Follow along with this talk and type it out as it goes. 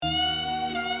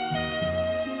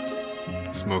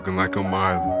Smoking like a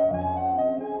Murda.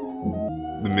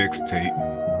 The mixtape.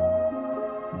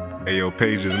 Ayo,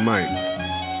 Page is Mike.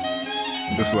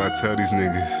 That's why I tell these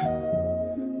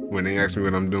niggas when they ask me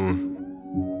what I'm doing.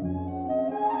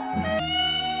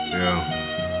 Yo.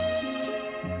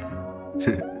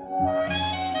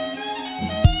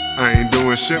 I ain't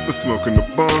doing shit but smoking the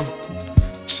bong.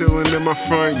 Chillin' in my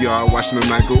front yard, watching the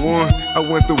night go on. I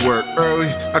went to work early,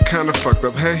 I kinda fucked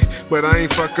up, hey, but I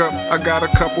ain't fuck up. I got a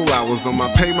couple hours on my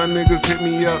pay, my niggas hit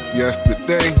me up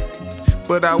yesterday.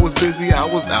 But I was busy, I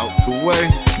was out the way.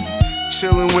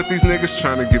 Chillin' with these niggas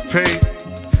tryna get paid.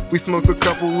 We smoked a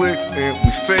couple licks and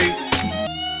we fade.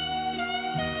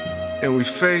 And we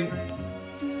fade.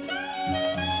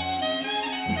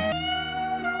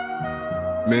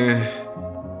 Man,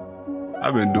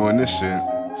 I've been doing this shit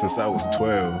since I was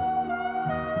 12.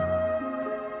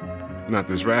 Not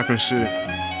this rapping shit,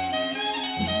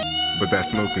 but that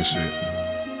smoking shit.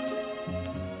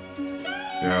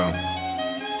 Yo.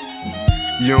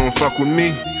 You don't fuck with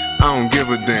me, I don't give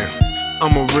a damn.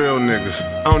 I'm a real nigga,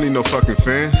 I don't need no fucking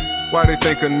fans. Why they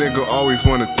think a nigga always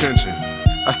want attention?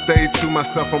 I stay to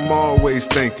myself, I'm always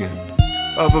thinking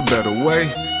of a better way,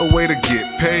 a way to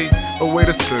get paid, a way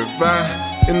to survive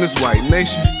in this white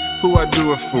nation. Who I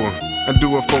do it for? I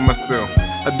do it for myself.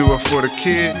 I do it for the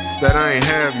kid that I ain't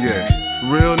have yet.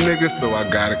 Real nigga, so I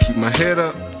gotta keep my head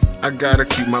up. I gotta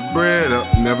keep my bread up,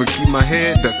 never keep my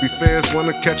head duck. These fans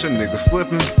wanna catch a nigga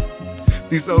slipping.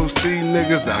 These OC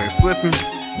niggas out here slipping.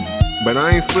 But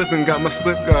I ain't slipping, got my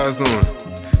slip guards on.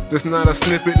 This not a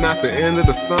snippet, not the end of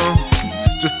the song.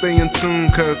 Just stay in tune,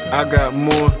 cause I got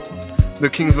more. The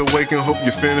king's awaken, hope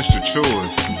you finished your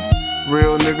chores.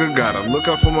 Real nigga, gotta look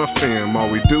out for my fam. All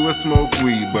we do is smoke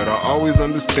weed, but I always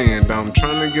understand I'm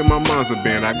trying to get my mom's a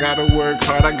band. I gotta work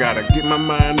hard, I gotta get my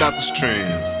mind out the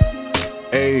strands.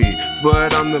 Ayy,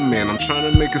 but I'm the man, I'm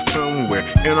trying to make it somewhere.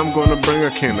 And I'm gonna bring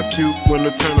a can of puke when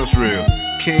the turnup's real.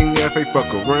 King F.A.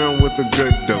 fuck around with the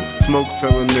good dope. Smoke till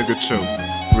a nigga choke.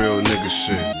 Real nigga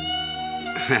shit.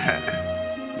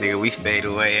 Nigga, we fade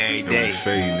away every day. We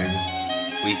fade,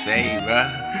 nigga. We fade, bruh.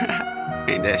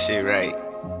 Ain't that shit right?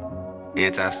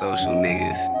 Antisocial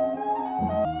niggas.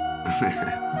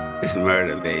 It's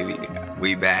Murda, baby.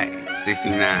 We back.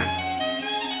 69.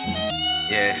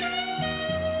 Yeah.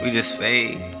 We just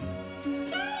fade.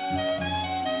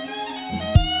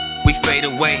 We fade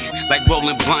away like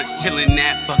rolling blunts, chillin'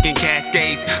 at fucking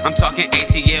Cascades. I'm talking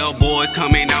ATL, boy,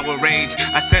 coming out with rage.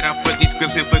 I said I flip these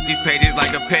scripts and flip these pages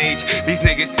like a page. These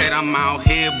niggas said I'm out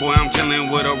here, boy, I'm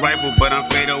chillin' with a rifle, but I'm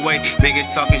fade away.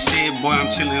 Niggas talking shit, boy, I'm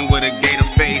chillin' with a gator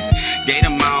face. Gator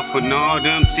mouth and all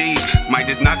them teeth. Might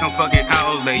just knock 'em fucking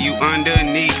out, lay you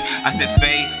underneath. I said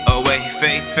fade away,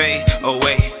 fade, fade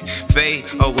away. Fade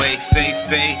away, fade,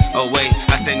 fade away.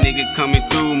 I said nigga coming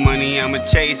through, money, I'ma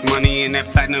chase money in that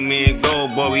platinum and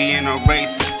gold, boy, we in a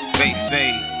race. Fade,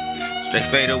 fade, straight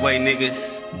fade away,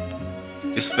 niggas.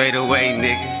 Just fade away,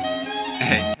 nigga.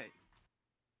 Hey.